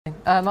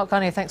Mark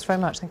Garnier, thanks very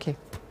much. Thank you.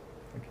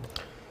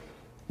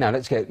 Now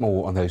let's get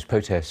more on those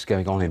protests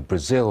going on in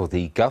Brazil.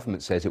 The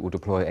government says it will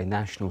deploy a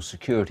national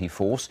security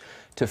force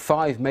to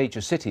 5 major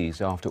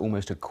cities after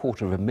almost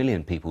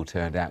 250,000 people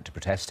turned out to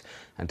protest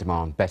and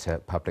demand better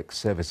public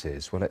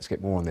services. Well, let's get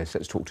more on this.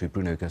 Let's talk to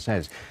Bruno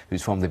Garcés,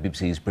 who's from the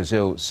BBC's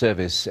Brazil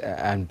service.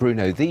 And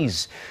Bruno,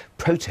 these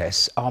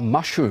protests are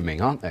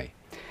mushrooming, aren't they?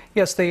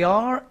 Yes, they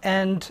are.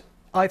 And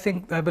I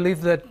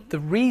believe that the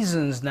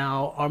reasons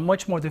now are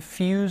much more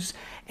diffuse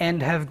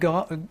and have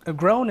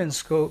grown in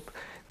scope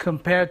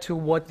compared to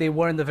what they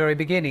were in the very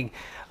beginning.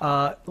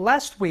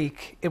 Last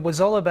week, it was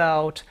all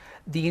about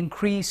the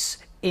increase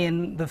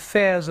in the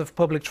fares of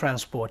public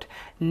transport.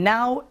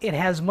 Now it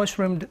has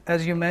mushroomed,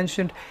 as you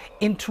mentioned,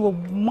 into a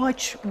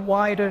much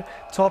wider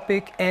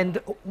topic and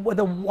with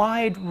a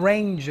wide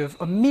range of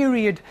a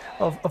myriad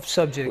of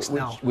subjects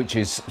now. Which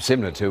is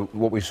similar to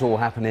what we saw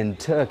happen in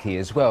Turkey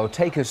as well.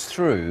 Take us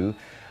through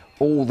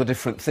all the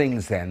different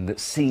things then that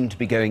seem to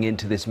be going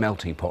into this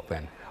melting pot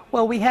then.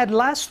 Well, we had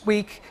last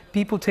week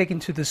people taking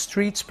to the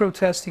streets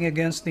protesting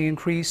against the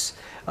increase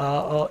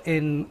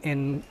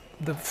in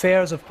the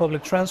fares of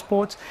public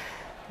transport.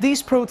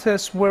 These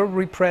protests were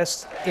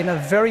repressed in a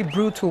very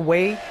brutal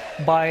way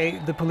by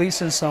the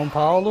police in São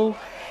Paulo.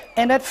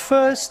 And at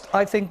first,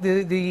 I think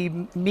the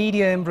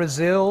media in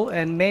Brazil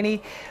and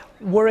many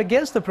were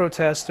against the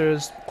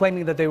protesters,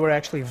 claiming that they were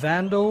actually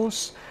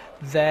vandals,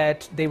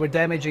 that they were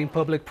damaging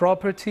public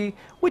property,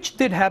 which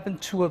did happen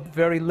to a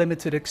very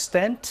limited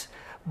extent.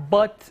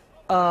 But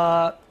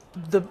the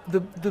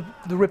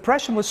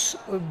repression was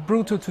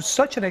brutal to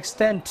such an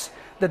extent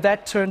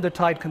that turned the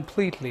tide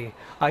completely.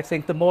 I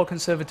think the more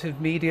conservative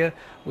media,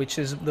 which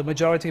is the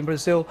majority in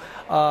Brazil,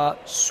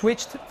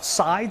 switched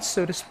sides,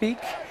 so to speak,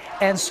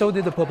 and so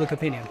did the public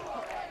opinion.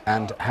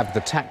 And have the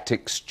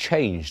tactics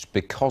changed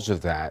because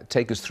of that?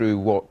 Take us through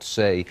what,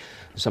 say,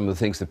 some of the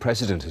things the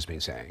president has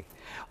been saying.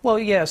 Well,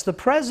 yes, the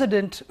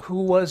president,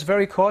 who was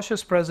very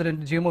cautious,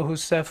 President Dilma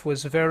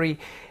Rousseff,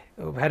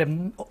 had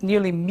a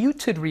nearly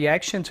muted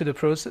reaction to the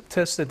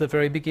protest at the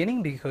very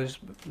beginning because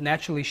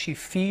naturally she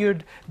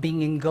feared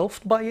being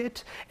engulfed by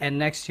it, and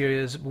next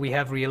year we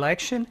have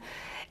re-election.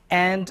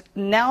 And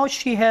now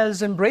she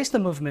has embraced the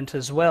movement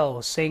as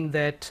well, saying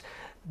that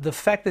the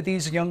fact that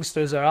these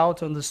youngsters are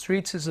out on the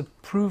streets is a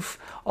proof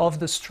of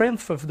the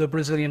strength of the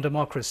Brazilian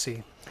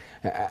democracy.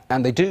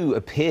 And they do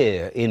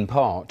appear, in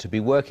part, to be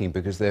working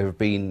because there have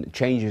been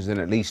changes in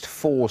at least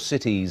 4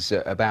 cities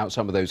about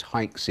some of those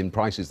hikes in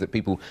prices that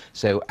people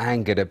so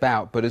angered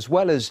about. But as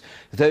well as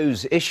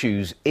those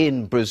issues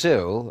in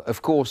Brazil,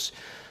 of course,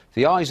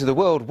 the eyes of the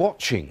world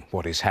watching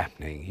what is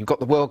happening. You've got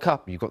the World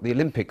Cup, you've got the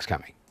Olympics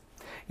coming.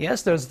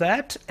 Yes, there's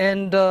that.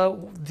 And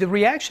the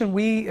reaction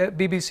we at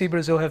BBC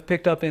Brazil have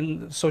picked up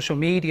in social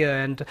media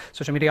and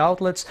social media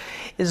outlets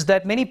is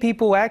that many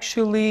people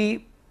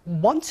actually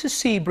want to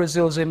see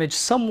Brazil's image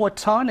somewhat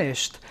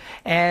tarnished,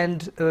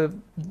 and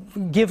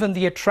given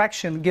the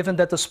attraction, given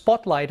that the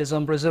spotlight is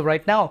on Brazil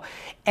right now,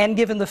 and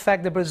given the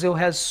fact that Brazil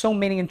has so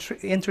many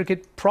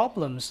intricate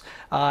problems,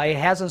 it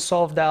hasn't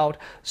solved out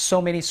so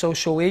many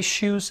social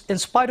issues, in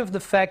spite of the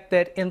fact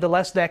that in the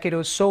last decade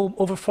or so,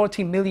 over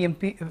 40 million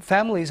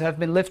families have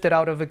been lifted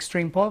out of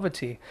extreme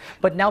poverty.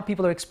 But now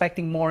people are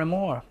expecting more and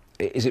more.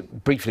 Is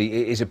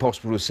it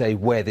possible to say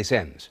where this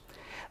ends?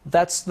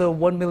 That's the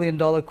 $1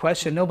 million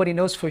question. Nobody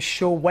knows for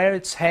sure where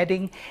it's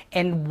heading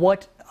and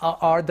what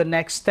are the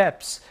next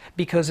steps,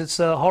 because it's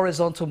a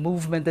horizontal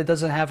movement that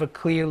doesn't have a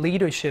clear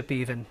leadership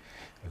even.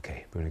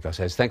 OK, Bruno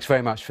Garcés, thanks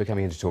very much for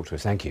coming in to talk to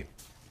us. Thank you.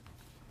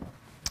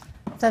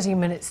 30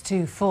 minutes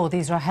to 4.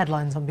 These are our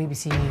headlines on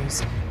BBC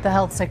News. The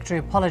Health Secretary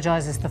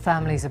apologises to the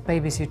families of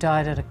babies who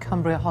died at a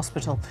Cumbria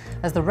hospital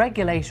as the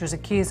regulator is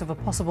accused of a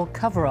possible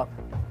cover-up.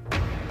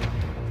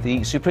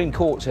 The Supreme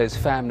Court says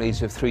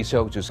families of 3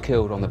 soldiers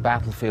killed on the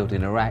battlefield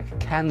in Iraq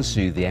can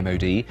sue the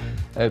MOD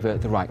over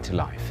the right to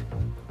life.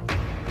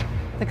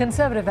 The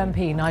Conservative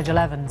MP Nigel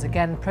Evans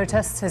again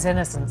protests his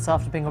innocence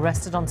after being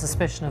arrested on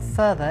suspicion of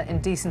further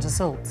indecent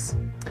assaults.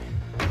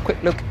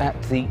 Quick look at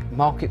the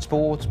markets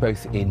boards,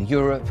 both in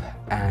Europe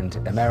and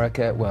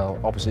America. Well,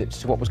 opposite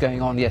to what was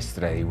going on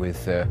yesterday,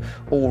 with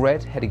all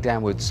red heading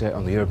downwards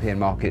on the European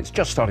markets.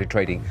 Just started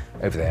trading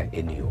over there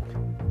in New York.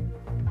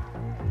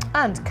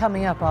 And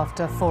coming up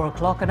after 4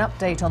 o'clock, an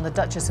update on the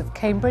Duchess of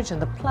Cambridge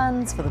and the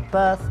plans for the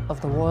birth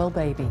of the royal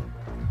baby.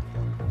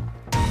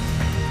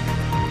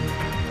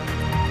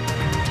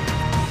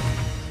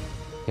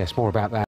 Yes, more about that.